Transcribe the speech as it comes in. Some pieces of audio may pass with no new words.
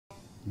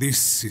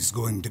This is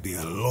going to be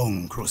a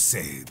long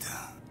crusade.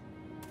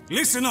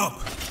 Listen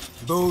up,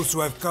 those who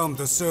have come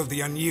to serve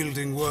the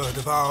unyielding word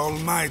of our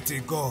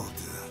Almighty God.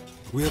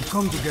 We have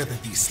come together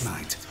this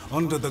night,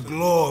 under the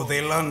glow of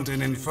the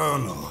London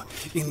Inferno,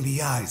 in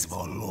the eyes of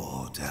our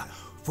Lord,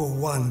 for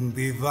one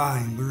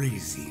divine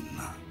reason.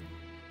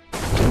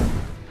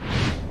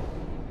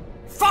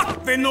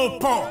 Fuck the no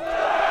Pope!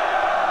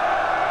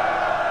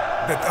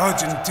 That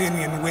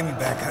Argentinian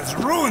windbag has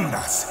ruined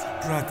us,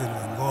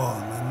 prattling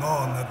on and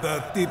on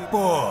about the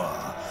poor.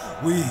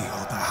 We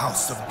are the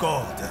house of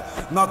God,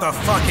 not a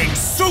fucking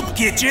soup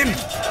kitchen!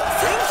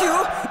 Thank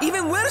you!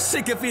 Even we're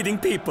sick of feeding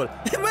people!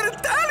 We're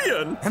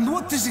Italian! And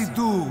what does he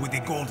do with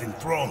the golden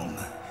throne?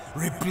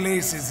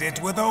 Replaces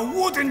it with a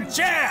wooden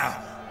chair!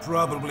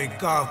 Probably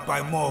carved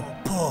by more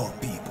poor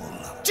people.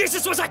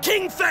 Jesus was a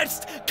king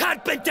first,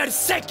 carpenter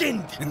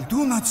second! And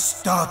do not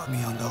start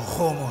me on the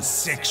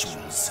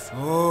homosexuals.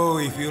 Oh,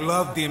 if you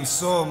love them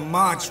so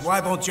much,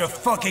 why don't you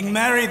fucking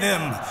marry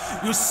them?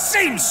 You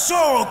seem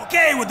so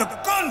okay with the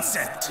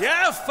concept!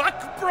 Yeah,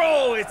 fuck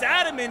bro, it's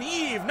Adam and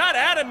Eve, not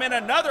Adam and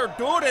another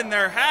dude and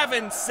they're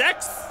having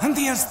sex. And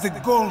he has the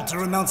gall to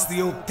renounce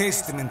the Old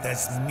Testament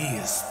as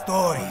mere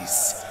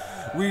stories.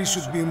 We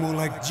should be more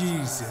like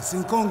Jesus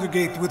and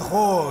congregate with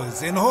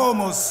whores and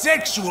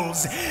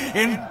homosexuals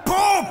and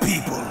poor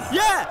people.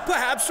 Yeah,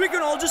 perhaps we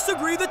can all just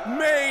agree that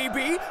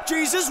maybe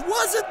Jesus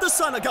wasn't the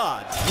Son of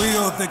God. We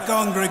are the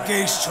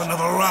congregation of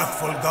a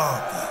wrathful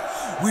God.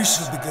 We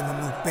shall begin a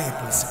new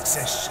papal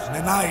succession,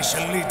 and I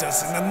shall lead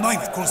us in the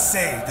 9th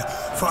crusade,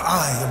 for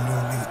I am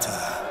your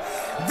leader.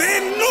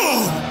 The new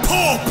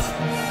Pope!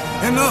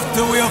 And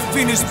after we have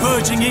finished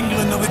purging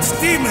England of its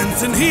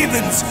demons and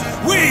heathens,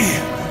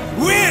 we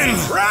will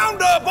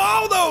Round up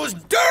all those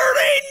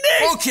dirty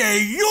niggas!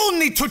 Okay, you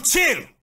need to chill!